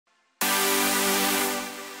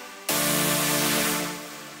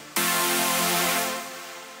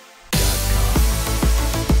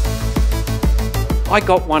I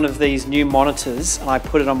got one of these new monitors and I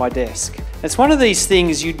put it on my desk. It's one of these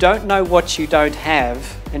things you don't know what you don't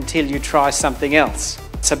have until you try something else.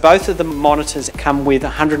 So both of the monitors come with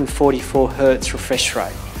 144 Hz refresh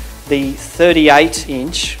rate. The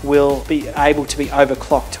 38-inch will be able to be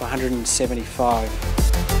overclocked to 175.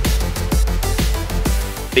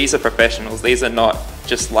 These are professionals. These are not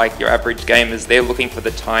just like your average gamers. They're looking for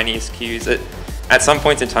the tiniest cues. At some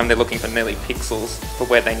points in time, they're looking for merely pixels for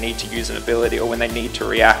where they need to use an ability or when they need to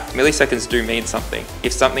react. Milliseconds do mean something.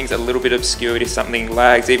 If something's a little bit obscured, if something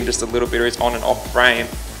lags, even just a little bit, or is on and off frame,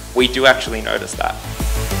 we do actually notice that.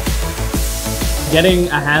 Getting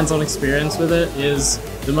a hands-on experience with it is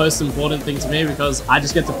the most important thing to me because I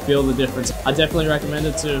just get to feel the difference. I definitely recommend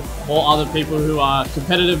it to all other people who are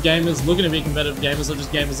competitive gamers, looking to be competitive gamers, or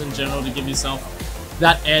just gamers in general, to give yourself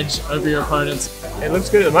that edge over your opponents. It looks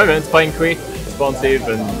good at the moment. It's playing quick, responsive,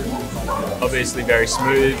 and obviously very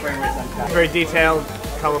smooth. Very detailed,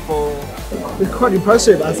 colourful. It's quite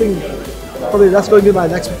impressive. I think probably that's going to be my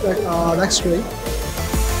next screen.